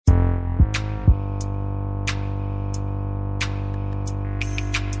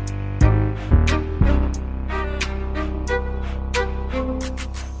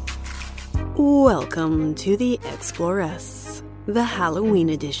Welcome to the Exploress, the Halloween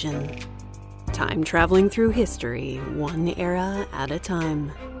edition. Time traveling through history, one era at a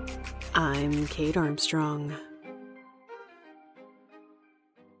time. I'm Kate Armstrong.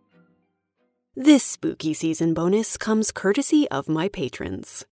 This spooky season bonus comes courtesy of my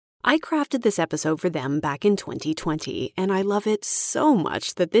patrons. I crafted this episode for them back in 2020, and I love it so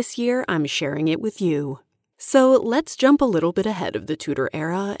much that this year I'm sharing it with you. So let's jump a little bit ahead of the Tudor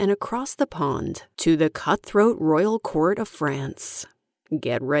era and across the pond to the cutthroat royal court of France.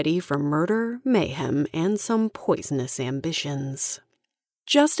 Get ready for murder, mayhem, and some poisonous ambitions.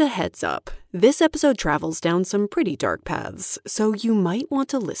 Just a heads up, this episode travels down some pretty dark paths, so you might want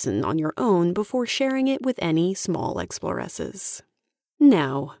to listen on your own before sharing it with any small exploresses.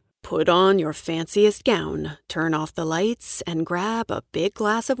 Now, put on your fanciest gown, turn off the lights, and grab a big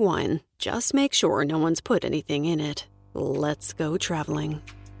glass of wine. Just make sure no one's put anything in it. Let's go traveling.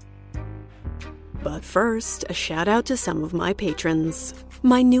 But first, a shout out to some of my patrons.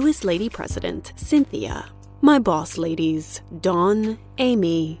 My newest lady president, Cynthia. My boss ladies, Dawn,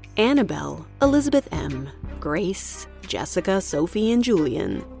 Amy, Annabelle, Elizabeth M., Grace, Jessica, Sophie, and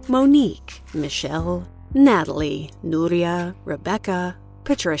Julian, Monique, Michelle, Natalie, Nuria, Rebecca,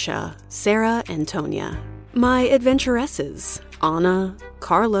 Patricia, Sarah, and Tonya. My adventuresses, Anna,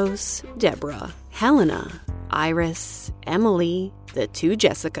 Carlos, Deborah, Helena, Iris, Emily, the two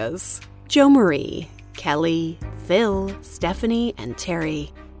Jessicas, Jo Marie, Kelly, Phil, Stephanie, and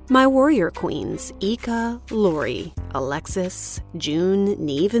Terry. My warrior queens, Ika, Lori, Alexis, June,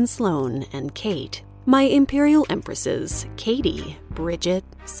 Neve, and Sloan, and Kate. My imperial empresses, Katie, Bridget,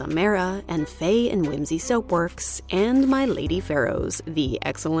 Samara, and Faye and Whimsy Soapworks, and my lady pharaohs, the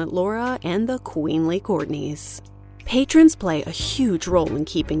excellent Laura and the queenly Courtneys. Patrons play a huge role in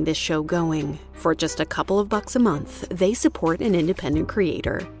keeping this show going. For just a couple of bucks a month, they support an independent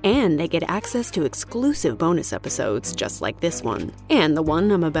creator, and they get access to exclusive bonus episodes just like this one, and the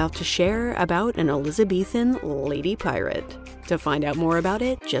one I'm about to share about an Elizabethan lady pirate. To find out more about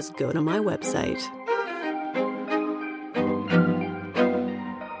it, just go to my website.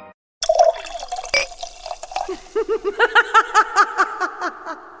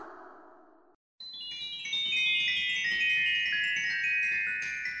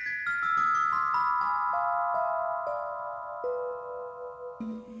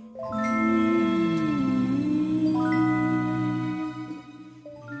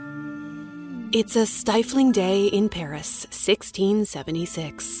 It's a stifling day in Paris,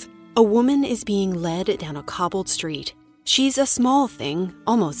 1676. A woman is being led down a cobbled street. She's a small thing,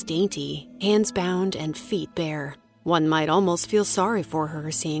 almost dainty, hands bound and feet bare. One might almost feel sorry for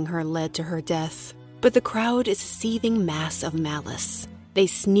her seeing her led to her death. But the crowd is a seething mass of malice. They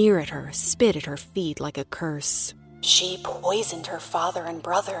sneer at her, spit at her feet like a curse. "She poisoned her father and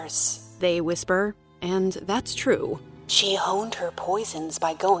brothers," they whisper, and that's true. "She honed her poisons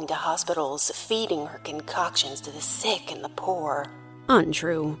by going to hospitals, feeding her concoctions to the sick and the poor."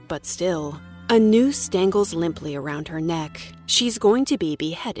 Untrue, but still. A noose dangles limply around her neck. She's going to be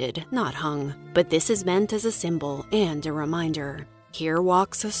beheaded, not hung. But this is meant as a symbol and a reminder. Here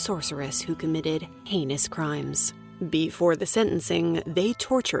walks a sorceress who committed heinous crimes. Before the sentencing, they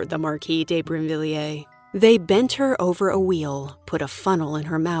tortured the Marquis de Brinvilliers. They bent her over a wheel, put a funnel in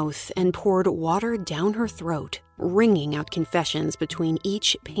her mouth, and poured water down her throat, wringing out confessions between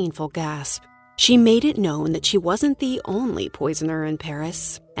each painful gasp. She made it known that she wasn't the only poisoner in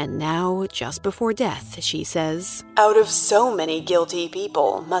Paris. And now, just before death, she says, "Out of so many guilty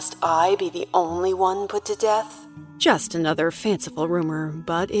people, must I be the only one put to death?" Just another fanciful rumor,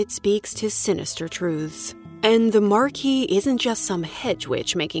 but it speaks to sinister truths. And the Marquis isn't just some hedge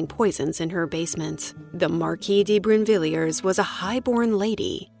witch making poisons in her basement. The Marquis de Brinvilliers was a high-born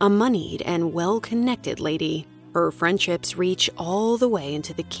lady, a moneyed and well-connected lady. Her friendships reach all the way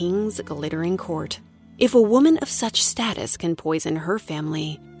into the king's glittering court. If a woman of such status can poison her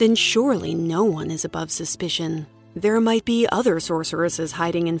family, then surely no one is above suspicion. There might be other sorceresses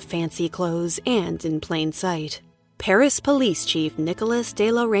hiding in fancy clothes and in plain sight. Paris Police Chief Nicolas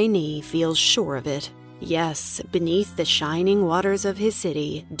de la Reynie feels sure of it. Yes, beneath the shining waters of his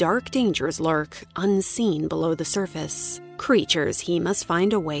city, dark dangers lurk, unseen below the surface. Creatures he must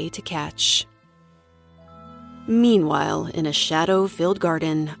find a way to catch. Meanwhile, in a shadow-filled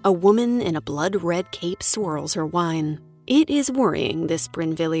garden, a woman in a blood-red cape swirls her wine. It is worrying, this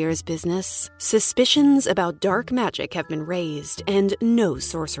Brinvilliers business. Suspicions about dark magic have been raised, and no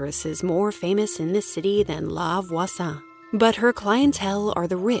sorceress is more famous in this city than La Voisin. But her clientele are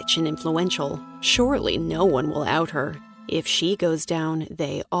the rich and influential. Surely no one will out her. If she goes down,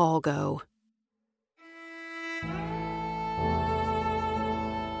 they all go.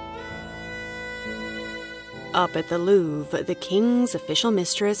 Up at the Louvre, the king's official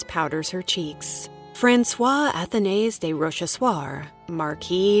mistress powders her cheeks. François Athanase de Rochechouart,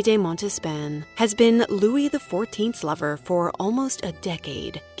 Marquis de Montespan, has been Louis XIV's lover for almost a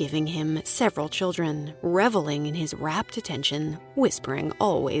decade, giving him several children, reveling in his rapt attention, whispering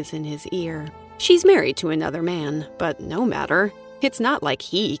always in his ear. She's married to another man, but no matter. It's not like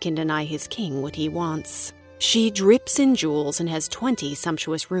he can deny his king what he wants. She drips in jewels and has 20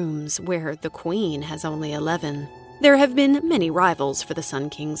 sumptuous rooms, where the queen has only 11. There have been many rivals for the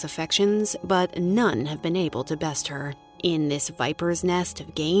Sun King's affections, but none have been able to best her. In this viper's nest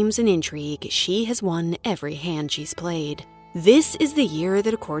of games and intrigue, she has won every hand she's played. This is the year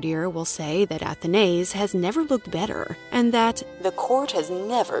that a courtier will say that Athanase has never looked better, and that the court has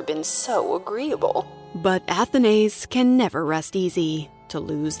never been so agreeable. But Athanase can never rest easy. To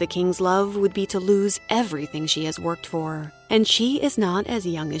lose the king's love would be to lose everything she has worked for, and she is not as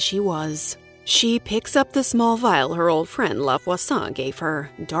young as she was. She picks up the small vial her old friend La Voisin gave her,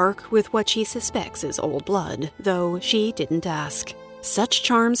 dark with what she suspects is old blood, though she didn't ask. Such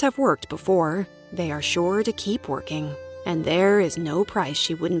charms have worked before. They are sure to keep working. And there is no price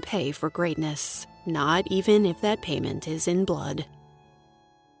she wouldn't pay for greatness, not even if that payment is in blood.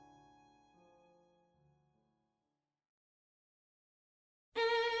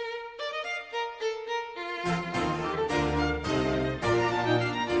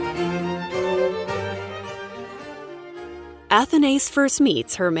 Athanase first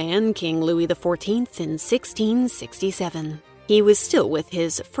meets her man, King Louis XIV, in 1667. He was still with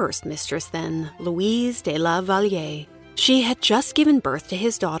his first mistress then, Louise de la Valliere. She had just given birth to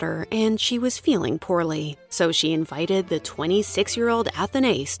his daughter, and she was feeling poorly, so she invited the 26-year-old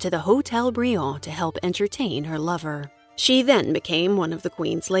Athanase to the Hotel Briand to help entertain her lover. She then became one of the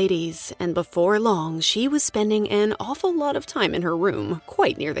Queen's ladies, and before long she was spending an awful lot of time in her room,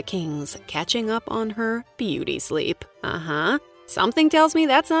 quite near the king's, catching up on her beauty sleep. Something tells me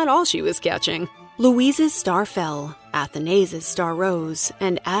that's not all she was catching. Louise's star fell, Athanase's star rose,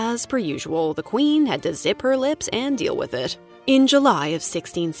 and as per usual, the Queen had to zip her lips and deal with it. In July of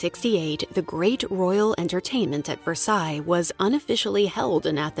 1668, the great royal entertainment at Versailles was unofficially held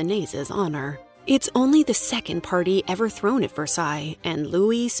in Athanase's honor. It's only the second party ever thrown at Versailles, and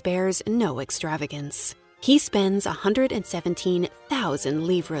Louis spares no extravagance. He spends 117,000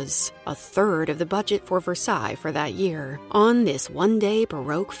 livres, a third of the budget for Versailles for that year, on this one-day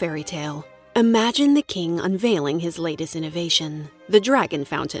Baroque fairy tale. Imagine the king unveiling his latest innovation, the Dragon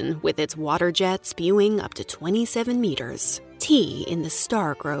Fountain with its water jet spewing up to 27 meters, tea in the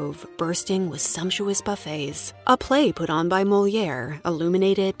Star Grove bursting with sumptuous buffets, a play put on by Molière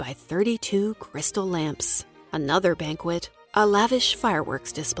illuminated by 32 crystal lamps, another banquet, a lavish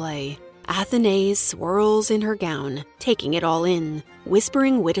fireworks display. Athanase swirls in her gown, taking it all in,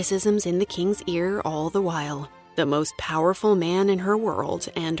 whispering witticisms in the king's ear all the while. The most powerful man in her world,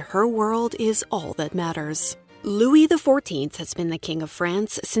 and her world is all that matters. Louis XIV has been the King of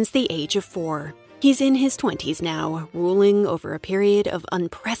France since the age of 4. He's in his 20s now, ruling over a period of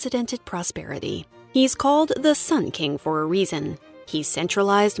unprecedented prosperity. He's called the Sun King for a reason. He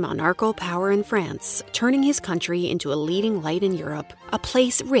centralized monarchical power in France, turning his country into a leading light in Europe, a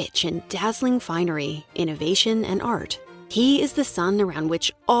place rich in dazzling finery, innovation, and art. He is the sun around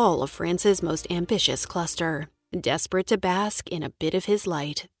which all of France's most ambitious cluster, desperate to bask in a bit of his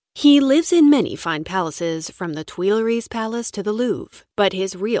light. He lives in many fine palaces, from the Tuileries Palace to the Louvre, but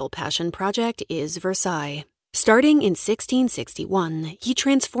his real passion project is Versailles. Starting in 1661, he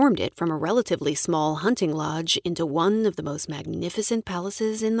transformed it from a relatively small hunting lodge into one of the most magnificent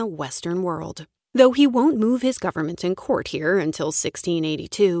palaces in the Western world. Though he won't move his government and court here until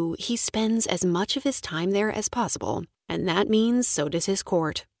 1682, he spends as much of his time there as possible, and that means so does his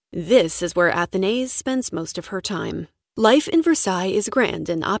court. This is where Athanase spends most of her time. Life in Versailles is grand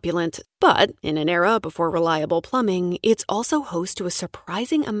and opulent, but in an era before reliable plumbing, it's also host to a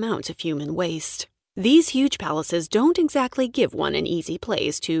surprising amount of human waste. These huge palaces don't exactly give one an easy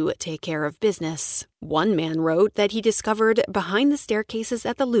place to take care of business. One man wrote that he discovered behind the staircases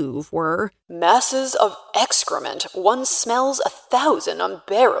at the Louvre were masses of excrement. One smells 1,000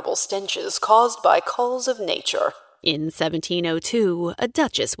 unbearable stenches caused by calls of nature. In 1702, a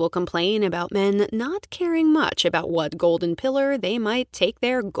duchess will complain about men not caring much about what golden pillar they might take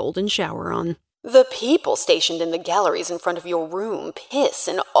their golden shower on. The people stationed in the galleries in front of your room piss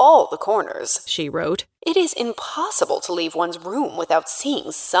in all the corners, she wrote. It is impossible to leave one's room without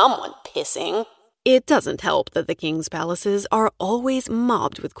seeing someone pissing. It doesn't help that the king's palaces are always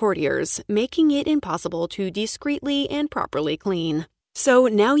mobbed with courtiers, making it impossible to discreetly and properly clean. So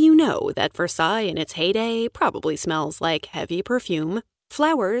now you know that Versailles in its heyday probably smells like heavy perfume,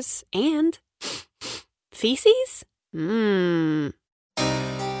 flowers, and Feces? In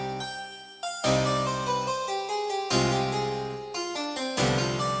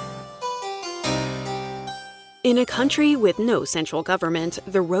a country with no central government,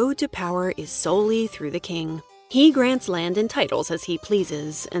 the road to power is solely through the king. He grants land and titles as he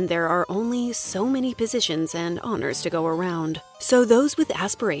pleases, and there are only so many positions and honors to go around. So those with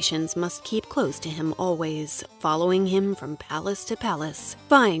aspirations must keep close to him always, following him from palace to palace,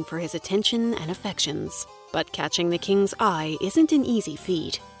 vying for his attention and affections. But catching the king's eye isn't an easy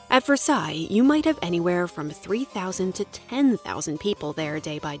feat. At Versailles, you might have anywhere from 3,000 to 10,000 people there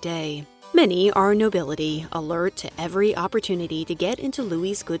day by day. Many are nobility, alert to every opportunity to get into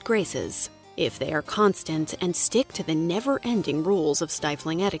Louis's good graces. If they are constant and stick to the never-ending rules of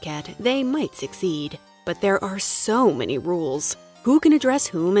stifling etiquette, they might succeed. But there are so many rules. Who can address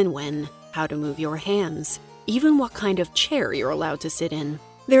whom and when, how to move your hands, even what kind of chair you're allowed to sit in.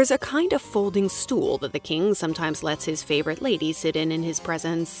 There's a kind of folding stool that the king sometimes lets his favorite lady sit in his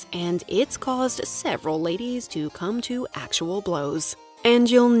presence, and it's caused several ladies to come to actual blows. And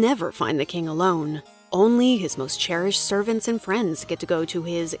you'll never find the king alone. Only his most cherished servants and friends get to go to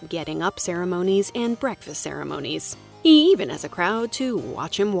his getting up ceremonies and breakfast ceremonies. He even has a crowd to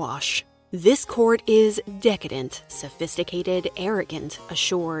watch him wash. This court is decadent, sophisticated, arrogant,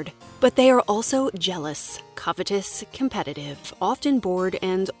 assured. But they are also jealous, covetous, competitive, often bored,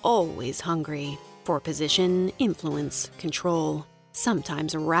 and always hungry. For position, influence, control.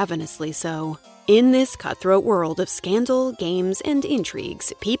 Sometimes ravenously so. In this cutthroat world of scandal, games, and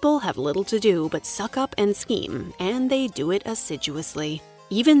intrigues, people have little to do but suck up and scheme, and they do it assiduously.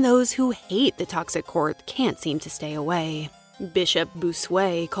 Even those who hate the toxic court can't seem to stay away. Bishop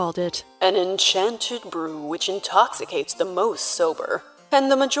Bossuet called it an enchanted brew which intoxicates the most sober,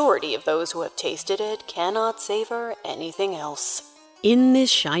 and the majority of those who have tasted it cannot savor anything else. In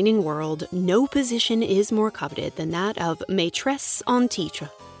this shining world, no position is more coveted than that of maîtresse en titre,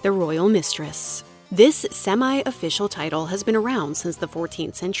 the royal mistress. This semi-official title has been around since the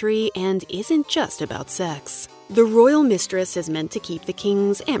 14th century and isn't just about sex. The royal mistress is meant to keep the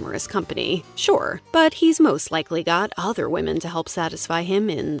king's amorous company, sure, but he's most likely got other women to help satisfy him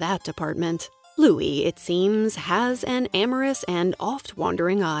in that department. Louis, it seems, has an amorous and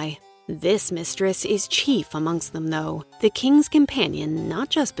oft-wandering eye. This mistress is chief amongst them, though, the king's companion not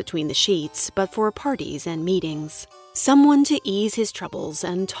just between the sheets, but for parties and meetings. Someone to ease his troubles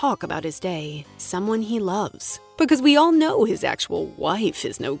and talk about his day, someone he loves. Because we all know his actual wife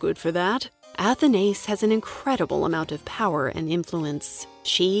is no good for that. Athénée has an incredible amount of power and influence.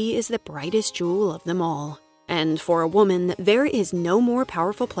 She is the brightest jewel of them all. And for a woman, there is no more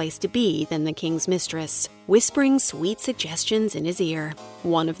powerful place to be than the king's mistress, whispering sweet suggestions in his ear.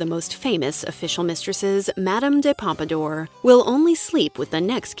 One of the most famous official mistresses, Madame de Pompadour, will only sleep with the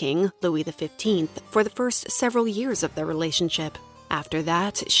next king, Louis XV, for the first several years of their relationship. After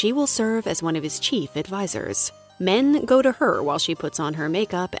that, she will serve as one of his chief advisors. Men go to her while she puts on her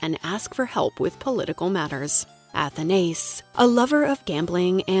makeup and ask for help with political matters. Athénée, a lover of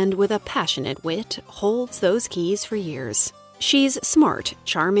gambling and with a passionate wit, holds those keys for years. She's smart,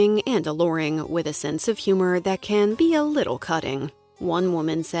 charming, and alluring, with a sense of humor that can be a little cutting. One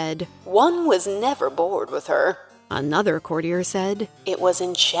woman said, "One was never bored with her." Another courtier said, "It was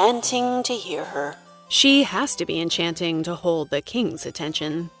enchanting to hear her." She has to be enchanting to hold the king's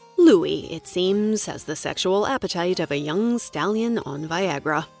attention. Louis, it seems, has the sexual appetite of a young stallion on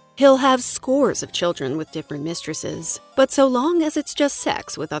Viagra. He'll have scores of children with different mistresses, but so long as it's just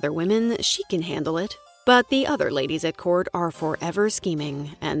sex with other women, she can handle it. But the other ladies at court are forever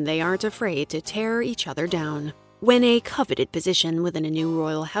scheming, and they aren't afraid to tear each other down. When a coveted position within a new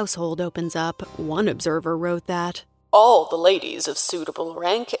royal household opens up, one observer wrote that, "All the ladies of suitable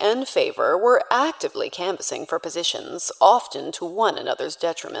rank and favor were actively canvassing for positions, often to one another's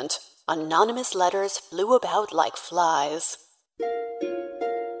detriment. Anonymous letters flew about like flies."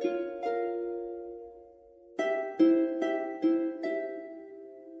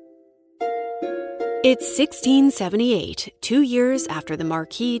 It's 1678, 2 years after the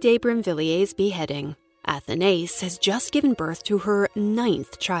Marquis de Brinvilliers' beheading. Athénée has just given birth to her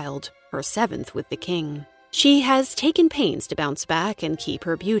 9th child, her 7th with the king. She has taken pains to bounce back and keep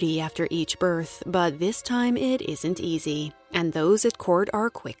her beauty after each birth, but this time it isn't easy, and those at court are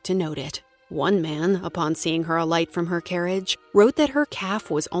quick to note it. One man, upon seeing her alight from her carriage, wrote that her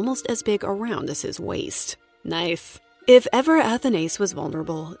calf was almost as big around as his waist. Nice. If ever Athénée was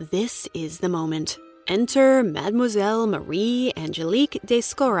vulnerable, this is the moment. Enter Mademoiselle Marie Angélique de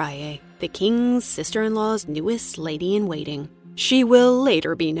Scoraille, the king's sister-in-law's newest lady-in-waiting. She will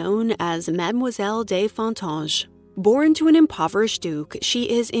later be known as Mademoiselle de Fontanges. Born to an impoverished duke, she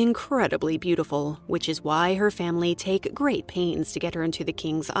is incredibly beautiful, which is why her family take great pains to get her into the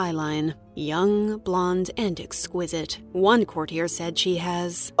king's eye line. Young, blonde, and exquisite. One courtier said she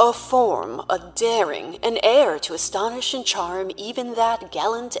has a form, a daring, an air to astonish and charm even that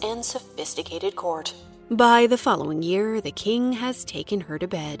gallant and sophisticated court. By the following year, the king has taken her to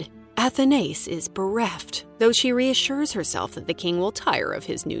bed. Athenais is bereft, though she reassures herself that the king will tire of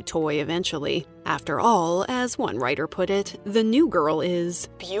his new toy eventually. After all, as one writer put it, the new girl is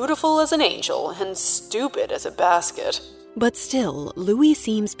beautiful as an angel and stupid as a basket. But still, Louis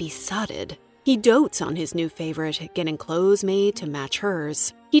seems besotted. He dotes on his new favorite, getting clothes made to match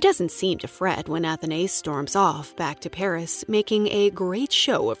hers. He doesn't seem to fret when Athenais storms off back to Paris, making a great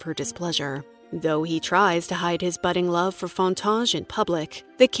show of her displeasure. Though he tries to hide his budding love for Fontange in public,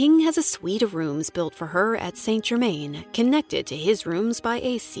 the king has a suite of rooms built for her at Saint-Germain, connected to his rooms by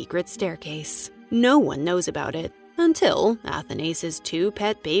a secret staircase. No one knows about it, until Athenais' two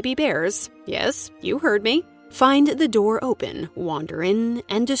pet baby bears, yes, you heard me, find the door open, wander in,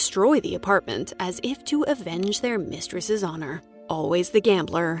 and destroy the apartment as if to avenge their mistress's honor. Always the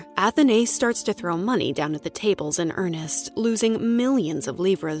gambler, Athenais starts to throw money down at the tables in earnest, losing millions of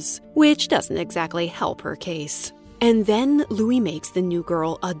livres, which doesn't exactly help her case. And then Louis makes the new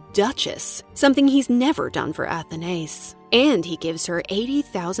girl a duchess, something he's never done for Athenais. And he gives her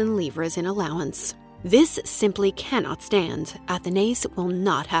 80,000 livres in allowance. This simply cannot stand. Athenais will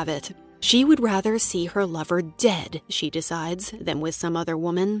not have it. She would rather see her lover dead, she decides, than with some other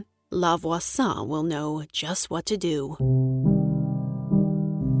woman. La Voisin will know just what to do.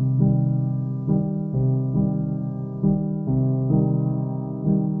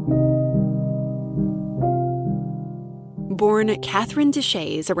 Born Catherine de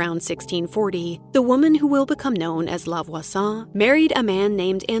Chaise around 1640, the woman who will become known as La Voisin married a man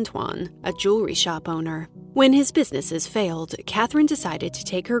named Antoine, a jewelry shop owner. When his businesses failed, Catherine decided to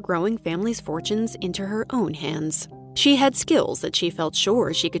take her growing family's fortunes into her own hands. She had skills that she felt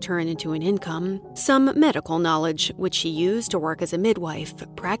sure she could turn into an income, some medical knowledge which she used to work as a midwife,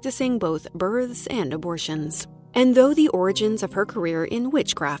 practicing both births and abortions. And though the origins of her career in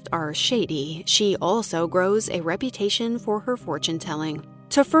witchcraft are shady, she also grows a reputation for her fortune-telling.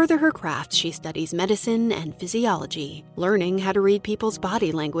 To further her craft, she studies medicine and physiology, learning how to read people's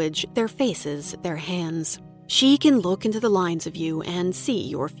body language, their faces, their hands. She can look into the lines of you and see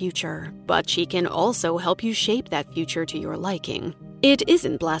your future, but she can also help you shape that future to your liking. It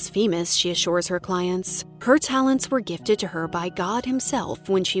isn't blasphemous, she assures her clients. Her talents were gifted to her by God himself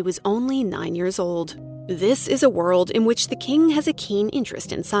when she was only 9 years old. This is a world in which the king has a keen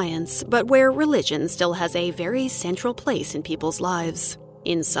interest in science, but where religion still has a very central place in people's lives.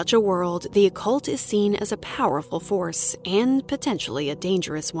 In such a world, the occult is seen as a powerful force and potentially a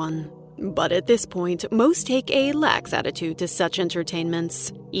dangerous one. But at this point, most take a lax attitude to such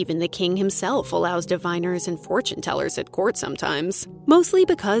entertainments. Even the king himself allows diviners and fortune-tellers at court sometimes, mostly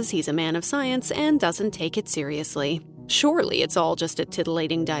because he's a man of science and doesn't take it seriously. Surely it's all just a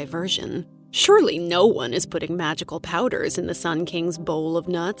titillating diversion. Surely no one is putting magical powders in the Sun King's bowl of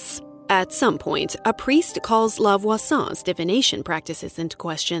nuts. At some point, a priest calls La Voisin's divination practices into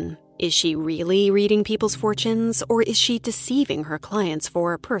question. Is she really reading people's fortunes, or is she deceiving her clients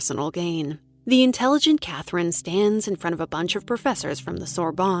for personal gain? The intelligent Catherine stands in front of a bunch of professors from the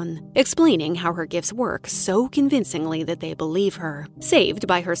Sorbonne, explaining how her gifts work so convincingly that they believe her, saved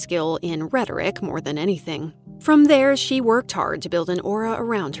by her skill in rhetoric more than anything. From there, she worked hard to build an aura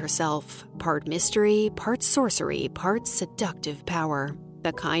around herself, part mystery, part sorcery, part seductive power.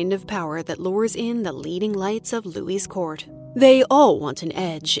 The kind of power that lures in the leading lights of Louis's court. They all want an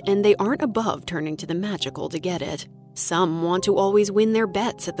edge, and they aren't above turning to the magical to get it. Some want to always win their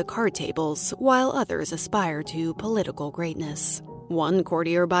bets at the card tables, while others aspire to political greatness. One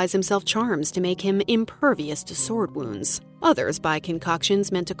courtier buys himself charms to make him impervious to sword wounds. Others buy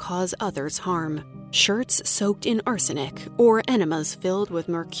concoctions meant to cause others harm. Shirts soaked in arsenic, or enemas filled with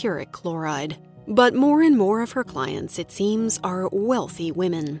mercuric chloride. But more and more of her clients, it seems, are wealthy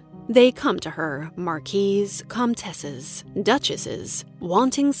women. They come to her, marquises, comtesses, duchesses,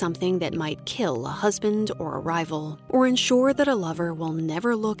 wanting something that might kill a husband or a rival, or ensure that a lover will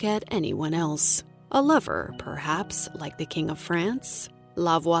never look at anyone else. A lover, perhaps, like the King of France?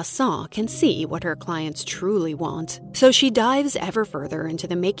 La Voisin can see what her clients truly want, so she dives ever further into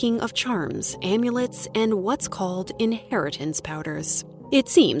the making of charms, amulets, and what's called inheritance powders. It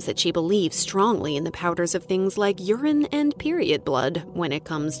seems that she believes strongly in the powders of things like urine and period blood when it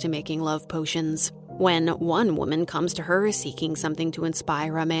comes to making love potions. When one woman comes to her seeking something to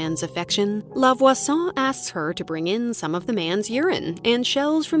inspire a man's affection, La Voisin asks her to bring in some of the man's urine and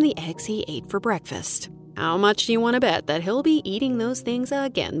shells from the eggs he ate for breakfast. How much do you want to bet that he'll be eating those things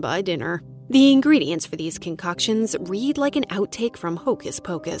again by dinner? The ingredients for these concoctions read like an outtake from Hocus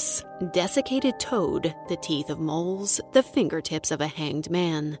Pocus. Desiccated toad, the teeth of moles, the fingertips of a hanged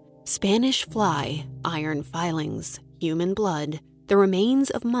man, Spanish fly, iron filings, human blood, the remains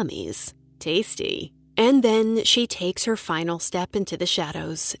of mummies. Tasty. And then she takes her final step into the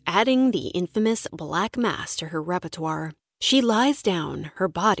shadows, adding the infamous Black Mass to her repertoire. She lies down, her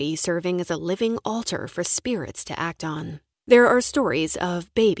body serving as a living altar for spirits to act on. There are stories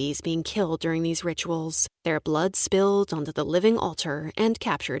of babies being killed during these rituals, their blood spilled onto the living altar and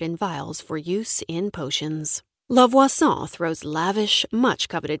captured in vials for use in potions. Lavoisin throws lavish,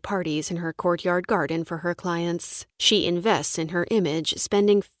 much-coveted parties in her courtyard garden for her clients. She invests in her image,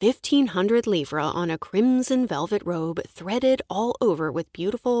 spending 1,500 livres on a crimson velvet robe threaded all over with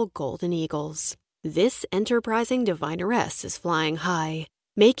beautiful golden eagles. This enterprising divineress is flying high,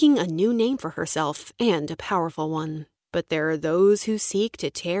 making a new name for herself and a powerful one. But there are those who seek to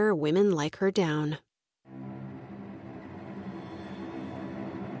tear women like her down.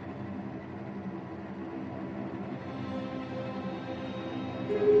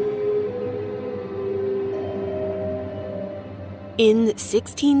 In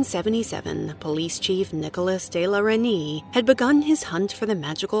 1677, Police Chief Nicolas de la Reynie had begun his hunt for the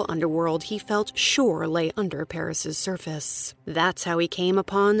magical underworld he felt sure lay under Paris's surface. That's how he came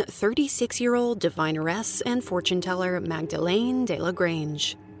upon 36-year-old divineress and fortune-teller Magdalene de la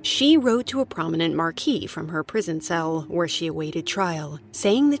Grange. She wrote to a prominent marquis from her prison cell, where she awaited trial,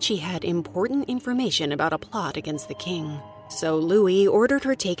 saying that she had important information about a plot against the king. So Louis ordered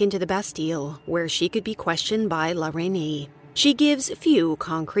her taken to the Bastille, where she could be questioned by la Reynie. She gives few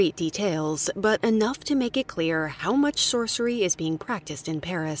concrete details, but enough to make it clear how much sorcery is being practiced in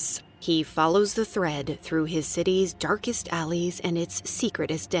Paris. He follows the thread through his city's darkest alleys and its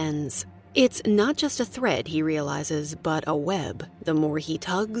secretest dens. It's not just a thread, he realizes, but a web. The more he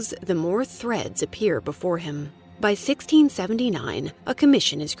tugs, the more threads appear before him. By 1679, a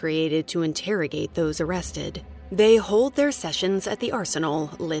commission is created to interrogate those arrested. They hold their sessions at the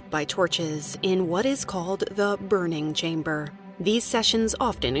Arsenal, lit by torches, in what is called the burning chamber. These sessions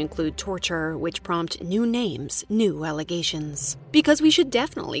often include torture, which prompt new names, new allegations. Because we should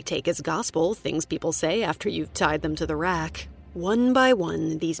definitely take as gospel things people say after you've tied them to the rack. One by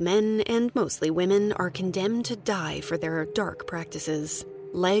one, these men, and mostly women, are condemned to die for their dark practices.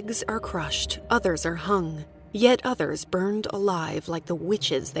 Legs are crushed, others are hung, yet others burned alive like the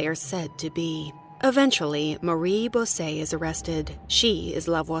witches they are said to be. Eventually, Marie Bosset is arrested. She is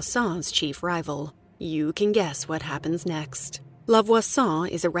Lavoisin's chief rival. You can guess what happens next. Lavoisin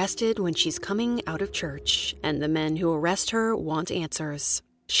is arrested when she's coming out of church, and the men who arrest her want answers.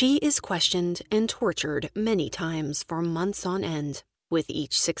 She is questioned and tortured many times for months on end. With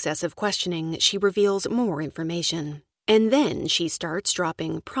each successive questioning, she reveals more information. And then she starts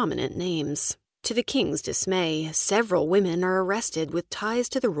dropping prominent names. To the king's dismay, several women are arrested with ties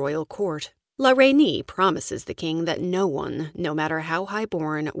to the royal court. La Reynie promises the king that no one, no matter how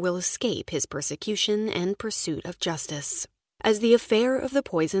high-born, will escape his persecution and pursuit of justice. As the affair of the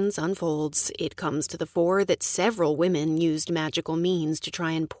poisons unfolds, it comes to the fore that several women used magical means to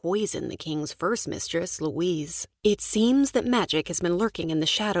try and poison the king's first mistress, Louise. It seems that magic has been lurking in the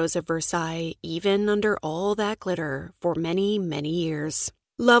shadows of Versailles, even under all that glitter, for many, many years.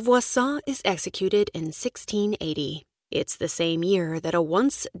 Lavoisin is executed in 1680. It's the same year that a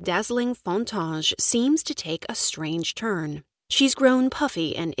once dazzling Fontange seems to take a strange turn. She's grown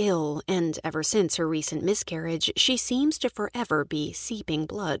puffy and ill, and ever since her recent miscarriage, she seems to forever be seeping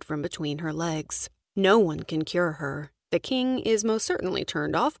blood from between her legs. No one can cure her. The king is most certainly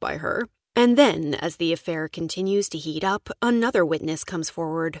turned off by her. And then, as the affair continues to heat up, another witness comes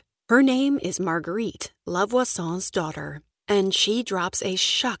forward. Her name is Marguerite, Lavoisin's daughter, and she drops a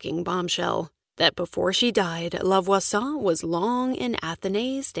shocking bombshell. That before she died, Lavoisin was long in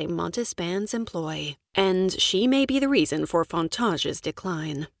Athénée de Montespan's employ, and she may be the reason for Fontange's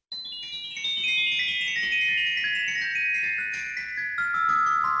decline.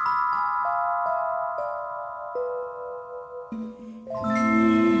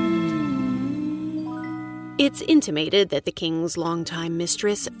 It's intimated that the king's longtime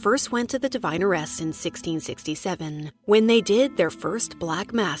mistress first went to the divineress in 1667, when they did their first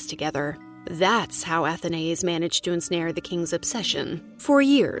Black Mass together. That's how Athénée managed to ensnare the king's obsession. For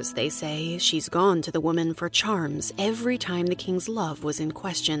years, they say, she's gone to the woman for charms every time the king's love was in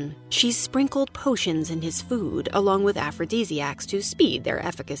question. She's sprinkled potions in his food, along with aphrodisiacs to speed their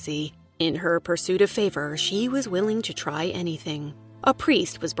efficacy. In her pursuit of favor, she was willing to try anything. A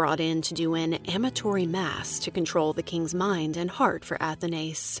priest was brought in to do an amatory mass to control the king's mind and heart for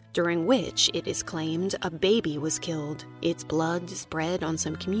Athanase, during which, it is claimed, a baby was killed, its blood spread on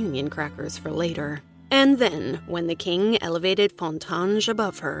some communion crackers for later. And then, when the king elevated Fontange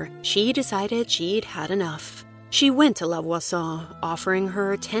above her, she decided she'd had enough. She went to La Voisin, offering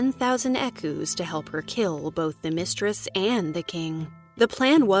her 10,000 écus to help her kill both the mistress and the king. The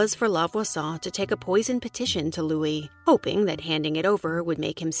plan was for La Voisin to take a poison petition to Louis, hoping that handing it over would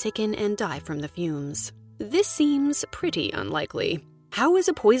make him sicken and die from the fumes. This seems pretty unlikely. How is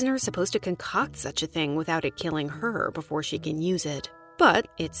a poisoner supposed to concoct such a thing without it killing her before she can use it? But,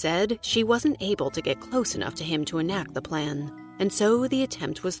 it said, she wasn't able to get close enough to him to enact the plan, and so the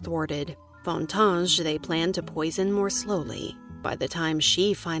attempt was thwarted. Fontange they planned to poison more slowly. By the time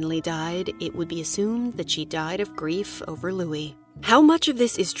she finally died, it would be assumed that she died of grief over Louis. How much of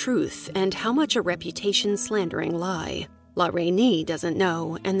this is truth, and how much a reputation-slandering lie? La Reynie doesn't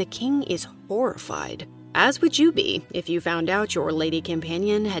know, and the king is horrified. As would you be if you found out your lady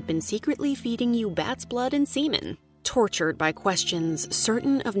companion had been secretly feeding you bat's blood and semen. Tortured by questions,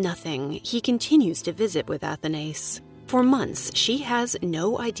 certain of nothing, he continues to visit with Athanase. For months, she has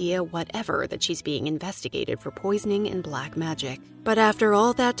no idea whatever that she's being investigated for poisoning and black magic. But after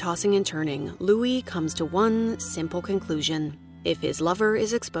all that tossing and turning, Louis comes to one simple conclusion. If his lover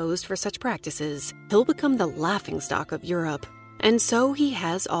is exposed for such practices, he'll become the laughingstock of Europe. And so he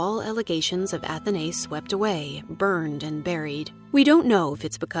has all allegations of Athanase swept away, burned and buried. We don't know if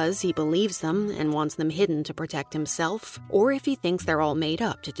it's because he believes them and wants them hidden to protect himself, or if he thinks they're all made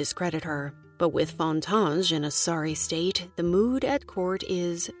up to discredit her. But with Fontange in a sorry state, the mood at court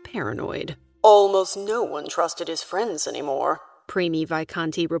is paranoid. Almost no one trusted his friends anymore, Primi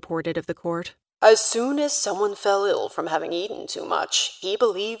Visconti reported of the court. As soon as someone fell ill from having eaten too much, he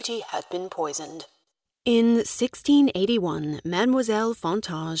believed he had been poisoned. In 1681, Mademoiselle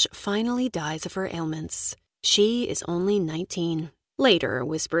Fontange finally dies of her ailments. She is only 19. Later,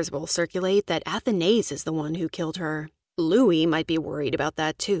 whispers will circulate that Athanase is the one who killed her. Louis might be worried about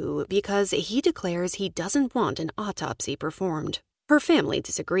that too, because he declares he doesn't want an autopsy performed. Her family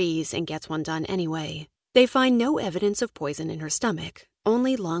disagrees and gets one done anyway. They find no evidence of poison in her stomach,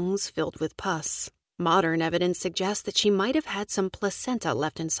 only lungs filled with pus. Modern evidence suggests that she might have had some placenta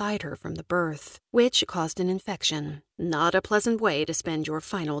left inside her from the birth, which caused an infection. Not a pleasant way to spend your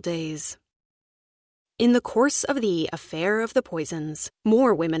final days. In the course of the affair of the poisons,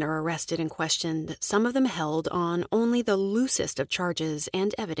 more women are arrested and questioned, some of them held on only the loosest of charges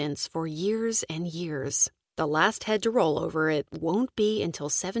and evidence for years and years. The last head to roll over it won't be until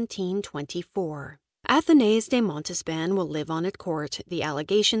 1724. Athanase de Montespan will live on at court, the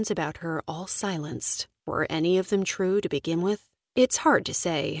allegations about her all silenced. Were any of them true to begin with? It's hard to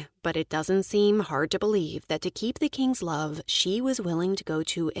say, but it doesn't seem hard to believe that to keep the king's love, she was willing to go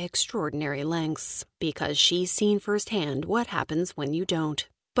to extraordinary lengths, because she's seen firsthand what happens when you don't.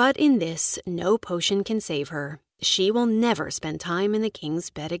 But in this, no potion can save her. She will never spend time in the king's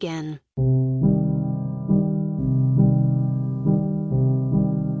bed again.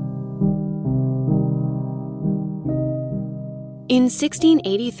 In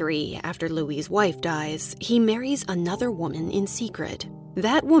 1683, after Louis's wife dies, he marries another woman in secret.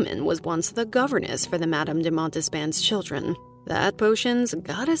 That woman was once the governess for the Madame de Montespan's children. That potion's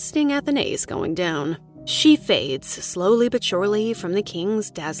gotta sting Athanase going down. She fades, slowly but surely, from the king's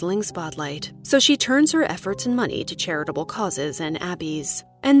dazzling spotlight, so she turns her efforts and money to charitable causes and abbeys.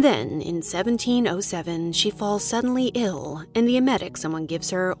 And then, in 1707, she falls suddenly ill, and the emetic someone gives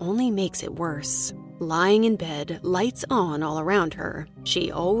her only makes it worse. Lying in bed, lights on all around her,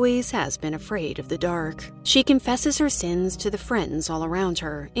 she always has been afraid of the dark. She confesses her sins to the friends all around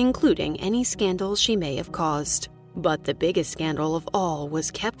her, including any scandals she may have caused. But the biggest scandal of all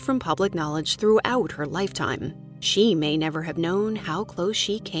was kept from public knowledge throughout her lifetime. She may never have known how close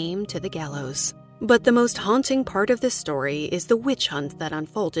she came to the gallows. But the most haunting part of this story is the witch hunt that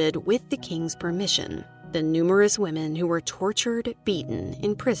unfolded with the king's permission. The numerous women who were tortured, beaten,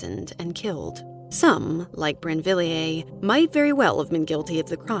 imprisoned, and killed. Some, like Brinvilliers, might very well have been guilty of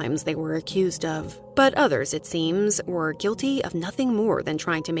the crimes they were accused of. But others, it seems, were guilty of nothing more than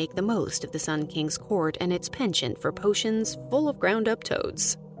trying to make the most of the Sun King's court and its penchant for potions full of ground-up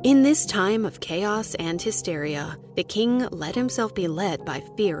toads. In this time of chaos and hysteria, the king let himself be led by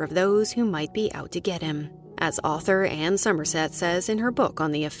fear of those who might be out to get him. As author Anne Somerset says in her book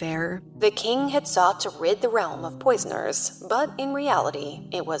on the affair, the king had sought to rid the realm of poisoners, but in reality,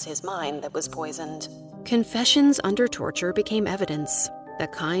 it was his mind that was poisoned. Confessions under torture became evidence, the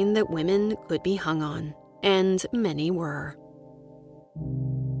kind that women could be hung on, and many were.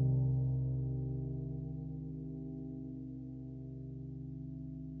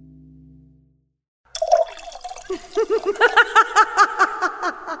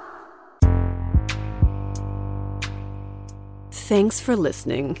 Thanks for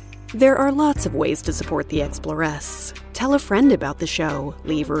listening. There are lots of ways to support the Exploress. Tell a friend about the show,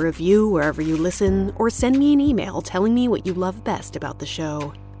 leave a review wherever you listen, or send me an email telling me what you love best about the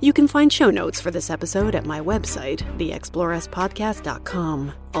show. You can find show notes for this episode at my website,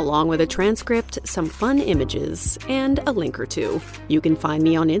 theexploresspodcast.com, along with a transcript, some fun images, and a link or two. You can find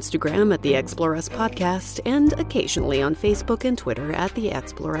me on Instagram at The Exploress Podcast and occasionally on Facebook and Twitter at The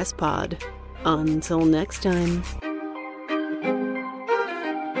Exploress Pod. Until next time.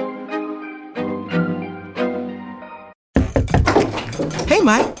 Hey,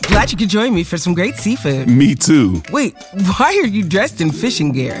 Mike. Glad you could join me for some great seafood. Me too. Wait, why are you dressed in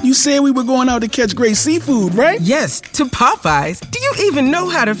fishing gear? You said we were going out to catch great seafood, right? Yes, to Popeyes. Do you even know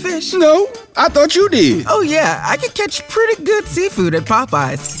how to fish? No, I thought you did. Oh, yeah, I can catch pretty good seafood at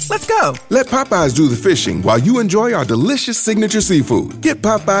Popeyes. Let's go. Let Popeyes do the fishing while you enjoy our delicious signature seafood. Get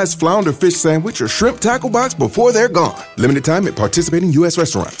Popeyes Flounder Fish Sandwich or Shrimp Tackle Box before they're gone. Limited time at participating U.S.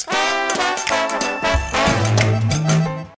 restaurants.